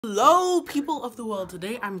Hello, people of the world.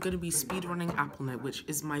 Today I'm going to be speedrunning Apple Night, which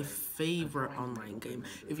is my favorite online game.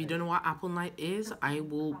 If you don't know what Apple Night is, I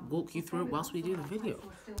will walk you through it whilst we do the video.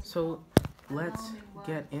 So let's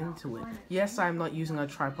get into it. Yes, I'm not using a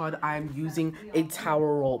tripod. I'm using a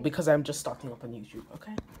tower roll because I'm just starting up on YouTube,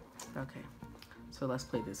 okay? Okay, so let's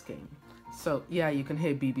play this game. So yeah, you can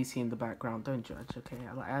hear BBC in the background. Don't judge, okay?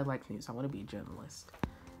 I like news. I want to be a journalist.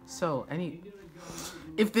 So,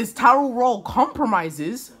 if this tower roll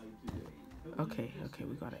compromises... Okay,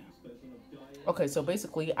 we got it. Okay, so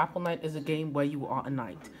basically, Apple Knight is a game where you are a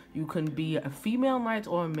knight. You can be a female knight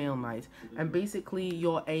or a male knight. And basically,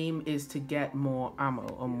 your aim is to get more ammo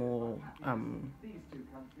or more,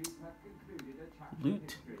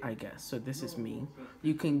 loot, I guess. So this is me.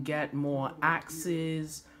 You can get more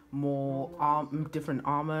axes, more different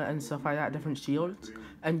armor and stuff like that, different shields,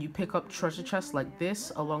 and you pick up treasure chests like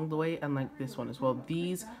this along the way, and like this one as well.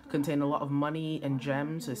 These contain a lot of money and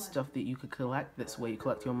gems and stuff that you could collect. That's where you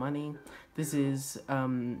collect your money. This is I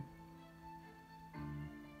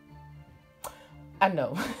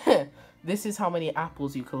know this is how many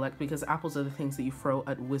apples you collect, because apples are the things that you throw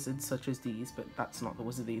at wizards such as these, but that's not the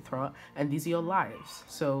wizard that you throw at, and these are your lives.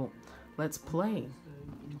 So let's play.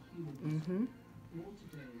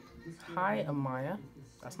 Hi, Amaya.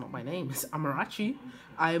 That's not my name. It's Amarachi.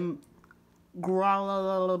 I'm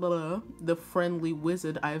the friendly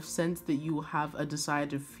wizard. I have sensed that you have a desire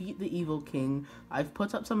to defeat the evil king. I've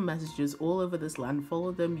put up some messages all over this land.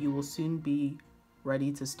 Follow them. You will soon be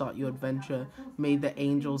ready to start your adventure. May the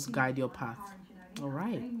angels guide your path. All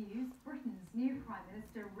right.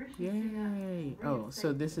 Yay. Oh,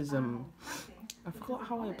 so this is, I forgot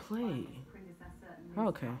how I play. Oh,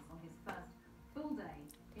 okay.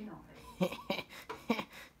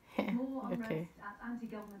 Okay.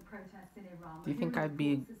 Do you think I'd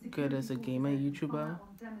be good as a gamer YouTuber?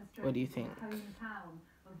 What do you think?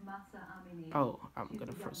 Oh, I'm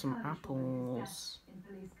gonna throw some apples.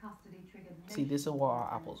 See, this is what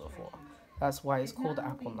our apples are for. That's why it's called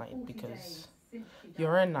Apple Night, because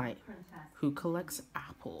you're a knight who collects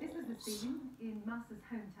apples.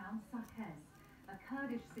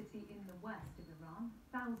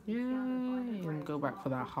 Yay! And go back for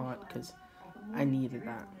that heart, because I needed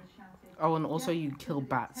that. Oh, and also you kill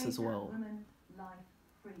bats as well.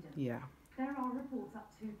 Yeah.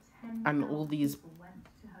 And all these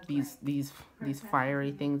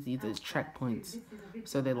fiery things, these are checkpoints,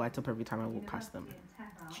 so they light up every time I walk past them.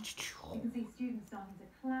 You can see students starting to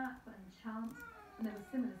clap and chant, and there were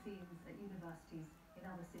similar scenes at universities in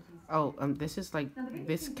other cities. Oh, this is like,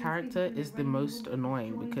 this character is the most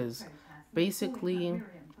annoying, because basically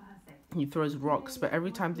he throws rocks, but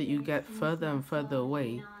every time that you get further and further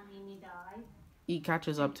away, he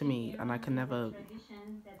catches up to me and I can never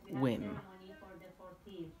win.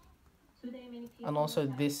 And also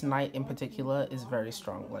this knight in particular is very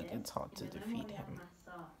strong, like it's hard to defeat him.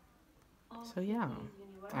 So yeah,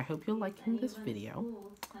 I hope you're liking this video.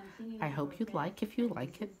 I hope you'd like if you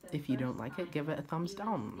like it. If you don't like it, give it a thumbs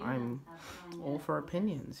down. I'm all for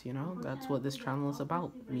opinions, you know? That's what this channel is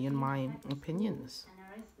about, me and my opinions.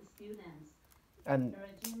 And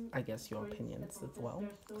I guess your opinions as well.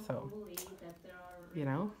 So, you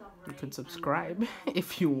know, you could subscribe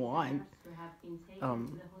if you want.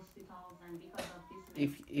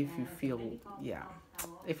 If you feel, yeah.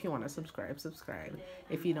 If you want to subscribe.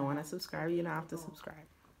 If you don't want to subscribe, you don't have to subscribe.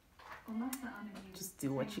 Just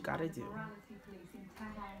do what you gotta do.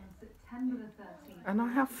 And I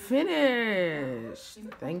have finished.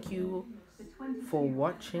 Thank you for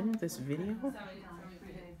watching this video.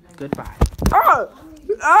 Goodbye.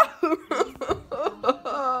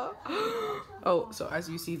 Oh, so as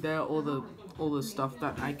you see there, all the stuff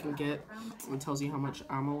that I can get, it tells you how much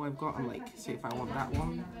ammo I've got. And like, say if I want that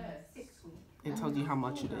one, it tells you how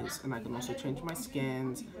much it is. And I can also change my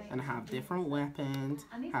skins and have different weapons,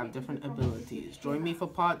 have different abilities. Join me for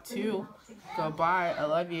part 2. Goodbye. I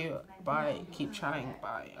love you. Bye. Keep chatting.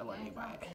 Bye. I love you. Bye.